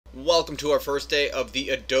Welcome to our first day of the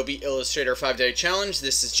Adobe Illustrator 5-Day Challenge.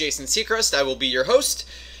 This is Jason Seacrest. I will be your host,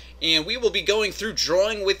 and we will be going through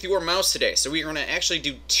drawing with your mouse today. So we're going to actually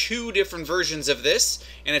do two different versions of this,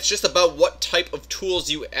 and it's just about what type of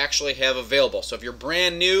tools you actually have available. So if you're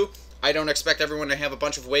brand new, I don't expect everyone to have a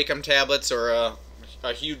bunch of Wacom tablets or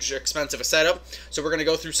a huge expensive setup. So we're going to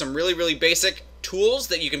go through some really basic tools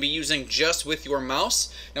that you can be using just with your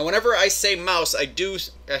mouse. Now whenever I say mouse, I do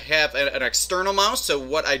have an external mouse, so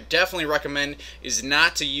what I definitely recommend is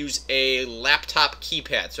not to use a laptop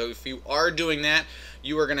keypad. So if you are doing that,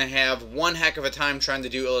 you are going to have one heck of a time trying to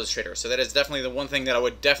do Illustrator. So that is definitely the one thing that I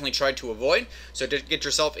would definitely try to avoid. So get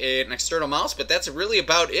yourself an external mouse, but that's really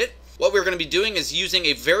about it. What we're going to be doing is using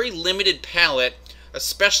a very limited palette,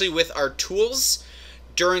 especially with our tools,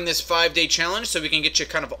 during this 5-day challenge, so we can get you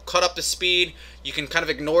kind of caught up to speed. You can kind of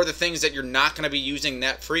ignore the things that you're not going to be using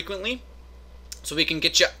that frequently, so we can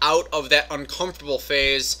get you out of that uncomfortable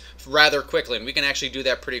phase rather quickly, and we can actually do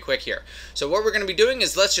that pretty quick here. So what we're going to be doing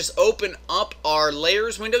is let's just open up our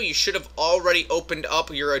layers window. You should have already opened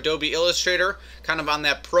up your Adobe Illustrator kind of on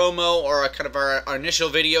that promo or kind of our initial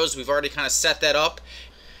videos. We've already kind of set that up.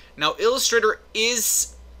 Now Illustrator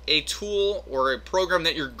is a tool or a program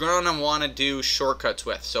that you're gonna want to do shortcuts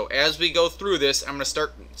with. So as we go through this, I'm gonna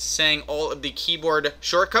start saying all of the keyboard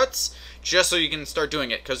shortcuts just so you can start doing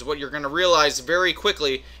it, because what you're gonna realize very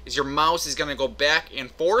quickly is your mouse is gonna go back and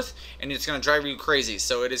forth and it's gonna drive you crazy.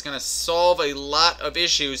 So it is gonna solve a lot of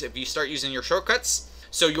issues if you start using your shortcuts.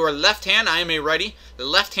 So your left hand, I am ready. The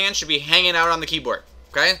left hand should be hanging out on the keyboard.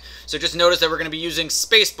 Okay, so just notice that we're gonna be using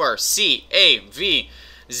spacebar, C, A, V,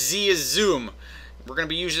 Z is zoom. We're going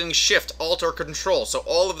to be using Shift, Alt, or Control. So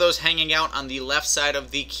all of those hanging out on the left side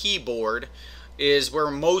of the keyboard is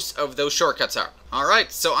where most of those shortcuts are.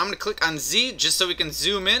 Alright, so I'm going to click on Z just so we can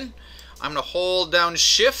zoom in. I'm going to hold down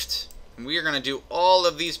Shift, and we are going to do all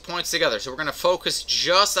of these points together. So we're going to focus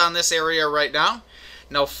just on this area right now.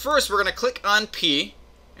 Now first we're going to click on P,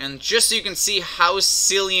 and just so you can see how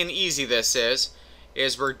silly and easy this is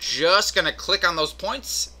we're just going to click on those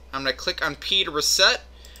points. I'm going to click on P to reset,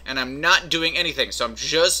 and I'm not doing anything. So I'm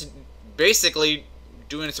just basically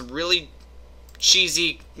doing some really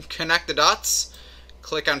cheesy connect the dots.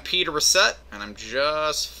 Click on P to reset, and I'm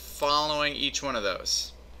just following each one of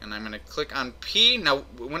those. And I'm going to click on P. Now,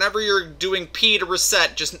 whenever you're doing P to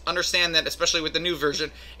reset, just understand that, especially with the new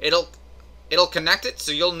version, it'll connect it,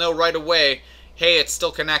 so you'll know right away, hey, it's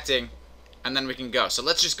still connecting, and then we can go. So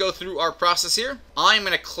let's just go through our process here. I'm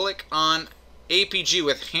going to click on APG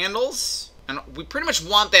with handles. And we pretty much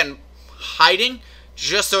want that hiding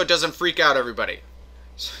just so it doesn't freak out everybody.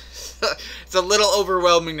 It's a little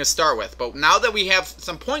overwhelming to start with, but now that we have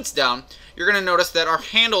some points down, you're going to notice that our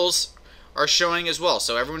handles are showing as well.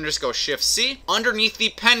 So everyone just go Shift C. Underneath the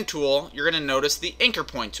pen tool, you're going to notice the anchor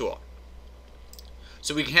point tool.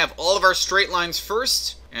 So we can have all of our straight lines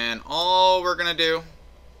first, and all we're going to do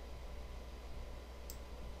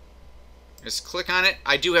is click on it.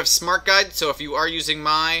 I do have Smart Guide, so if you are using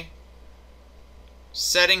my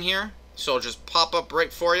setting here, so it'll just pop up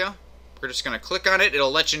right for you. We're just going to click on it. It'll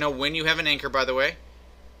let you know when you have an anchor, by the way.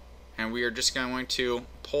 And we are just going to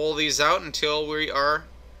pull these out until we are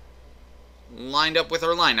lined up with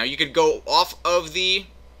our line. Now you could go off of the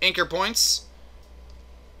anchor points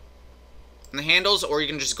and the handles, or you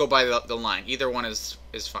can just go by the line. Either one is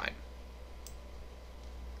fine.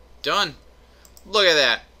 Done. Look at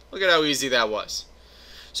that. Look at how easy that was.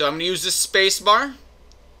 So I'm going to use the space bar.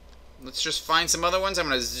 Let's just find some other ones. I'm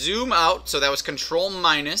going to zoom out. So that was Control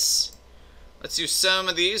minus. Let's do some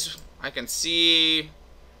of these. I can see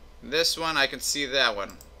this one. I can see that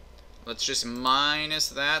one. Let's just minus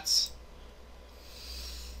that.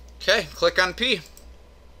 Okay, click on P.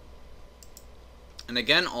 And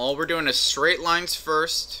again, all we're doing is straight lines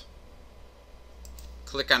first.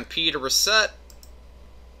 Click on P to reset.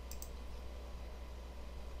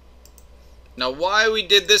 Now, why we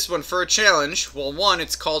did this one for a challenge? Well, one,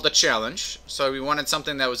 it's called a challenge, so we wanted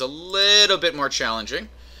something that was a little bit more challenging.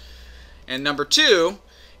 And number two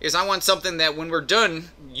is I want something that when we're done,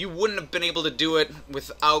 you wouldn't have been able to do it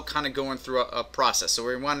without kind of going through a process. So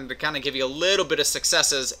we wanted to kind of give you a little bit of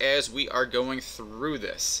successes as we are going through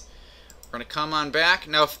this. We're going to come on back.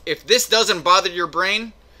 Now, if this doesn't bother your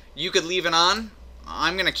brain, you could leave it on.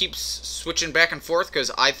 I'm going to keep switching back and forth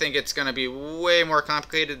because I think it's going to be way more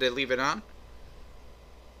complicated to leave it on.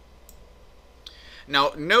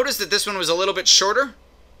 Now, notice that this one was a little bit shorter.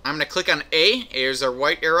 I'm going to click on A. A is our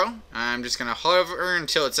white arrow. I'm just going to hover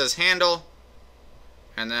until it says handle.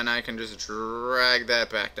 And then I can just drag that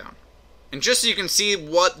back down. And just so you can see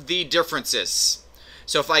what the difference is.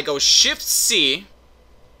 So if I go Shift C,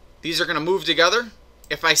 these are going to move together.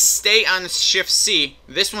 if I stay on Shift-C,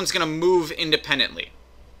 this one's going to move independently.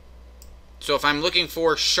 So if I'm looking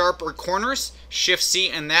for sharper corners, Shift-C,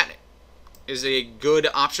 and that is a good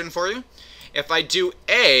option for you. If I do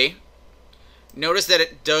A, notice that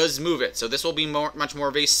it does move it. So this will be much more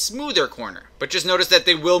of a smoother corner. But just notice that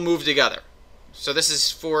they will move together. So this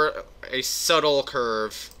is for a subtle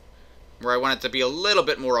curve where I want it to be a little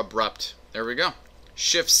bit more abrupt. There we go.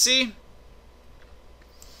 Shift-C.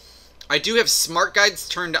 I do have Smart Guides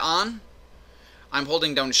turned on. I'm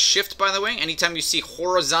holding down Shift, by the way. Anytime you see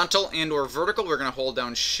horizontal and or vertical, we're going to hold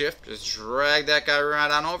down Shift. Just drag that guy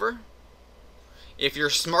right on over. If your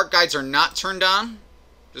Smart Guides are not turned on,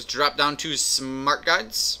 just drop down to Smart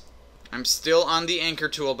Guides. I'm still on the Anchor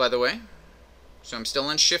tool, by the way. So I'm still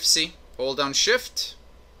on Shift-C. Hold down Shift.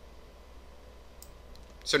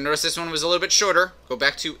 So notice this one was a little bit shorter. Go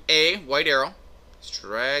back to A, white arrow. Just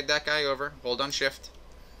drag that guy over. Hold down Shift.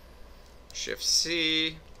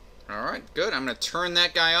 Shift-C. Alright, good. I'm going to turn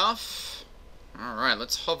that guy off. Alright,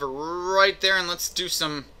 let's hover right there and let's do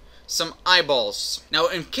some eyeballs. Now,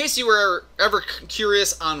 in case you were ever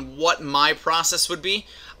curious on what my process would be,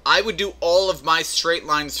 I would do all of my straight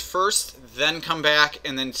lines first, then come back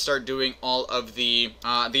and then start doing all of the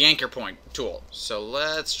anchor point tool. So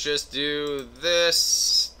let's just do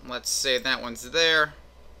this. Let's say that one's there.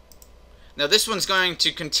 Now this one's going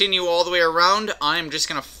to continue all the way around. I'm just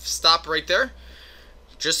going to stop right there,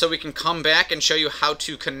 just so we can come back and show you how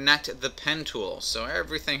to connect the pen tool. So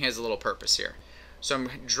everything has a little purpose here. So I'm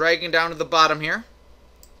dragging down to the bottom here.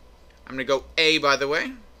 I'm going to go A, by the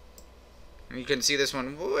way. And you can see this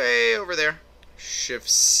one way over there.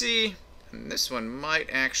 Shift-C. And this one might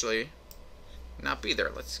actually not be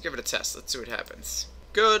there. Let's give it a test. Let's see what happens.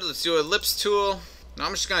 Good. Let's do Ellipse tool. Now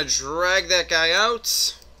I'm just going to drag that guy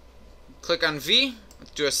out. Click on V.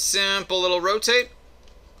 Let's do a simple little rotate.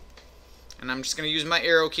 And I'm just going to use my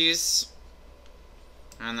arrow keys.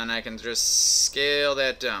 And then I can just scale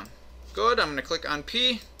that down. Good. I'm going to click on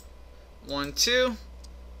P. 1, 2.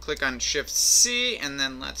 Click on Shift-C. And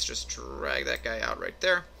then let's just drag that guy out right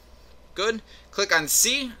there. Good. Click on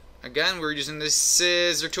C. Again, we're using this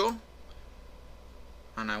scissor tool.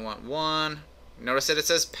 And I want 1. Notice that it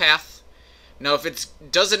says path. Now, if it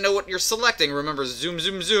doesn't know what you're selecting, remember, zoom,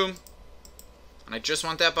 zoom, zoom. And I just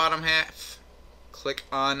want that bottom half. Click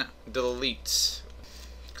on delete.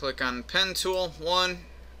 Click on pen tool. 1,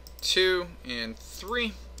 2, and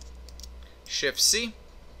 3. Shift-C.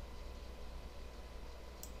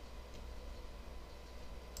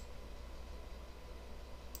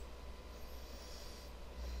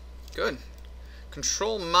 Good.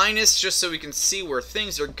 Control minus just so we can see where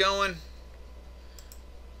things are going.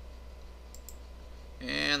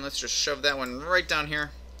 And let's just shove that one right down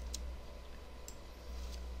here.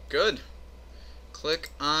 Good. Click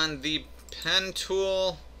on the pen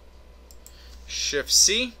tool.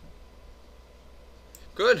 Shift-C.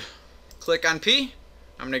 Good. Click on P.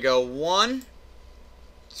 I'm going to go 1,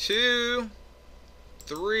 2,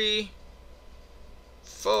 3,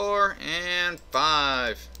 4, and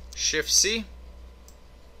 5. Shift-C.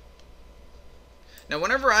 Now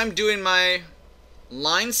whenever I'm doing my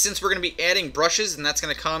lines, since we're going to be adding brushes, and that's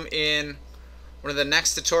going to come in one of the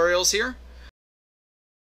next tutorials here.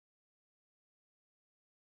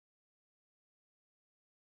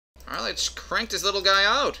 Alright, let's crank this little guy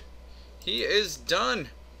out. He is done.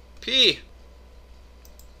 P.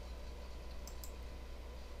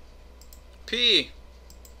 P.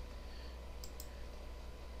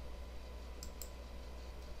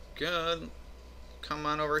 Good. Come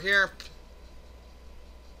on over here.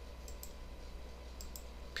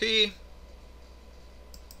 P.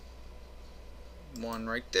 1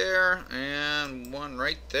 right there, and 1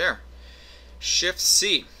 right there.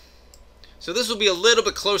 Shift-C. So this will be a little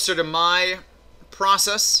bit closer to my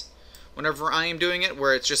process whenever I am doing it,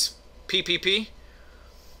 where it's just P, P, P.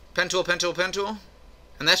 Pen tool, pen tool, pen tool.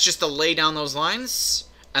 And that's just to lay down those lines.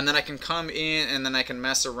 And then I can come in and then I can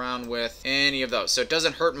mess around with any of those. So it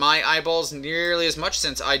doesn't hurt my eyeballs nearly as much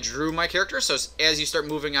since I drew my character. So as you start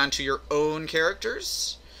moving on to your own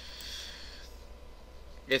characters,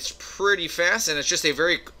 it's pretty fast, and it's just a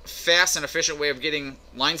very fast and efficient way of getting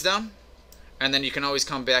lines down. And then you can always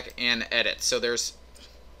come back and edit. So there's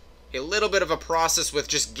a little bit of a process with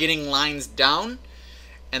just getting lines down.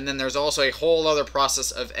 And then there's also a whole other process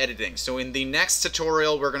of editing. So in the next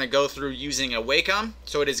tutorial, we're going to go through using a Wacom.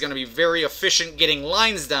 So it is going to be very efficient getting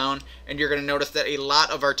lines down, and you're going to notice that a lot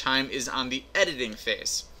of our time is on the editing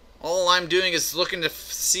phase. All I'm doing is looking to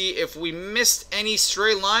see if we missed any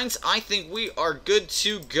stray lines. I think we are good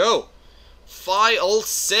to go. File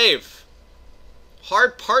save.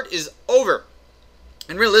 Hard part is over.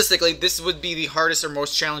 And realistically, this would be the hardest or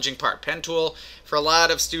most challenging part. Pen tool, for a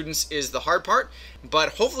lot of students, is the hard part.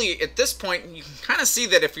 But hopefully, at this point, you can kind of see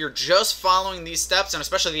that if you're just following these steps, and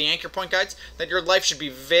especially the anchor point guides, that your life should be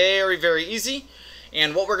very, very easy.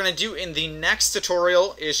 And what we're going to do in the next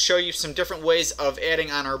tutorial is show you some different ways of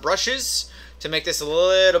adding on our brushes to make this a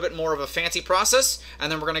little bit more of a fancy process.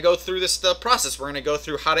 And then we're going to go through the process. We're going to go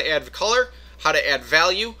through how to add color, how to add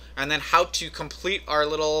value, and then how to complete our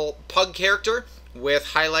little pug character with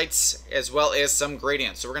highlights as well as some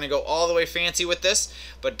gradients. So we're going to go all the way fancy with this,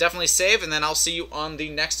 but definitely save, and then I'll see you on the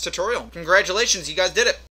next tutorial. Congratulations, you guys did it!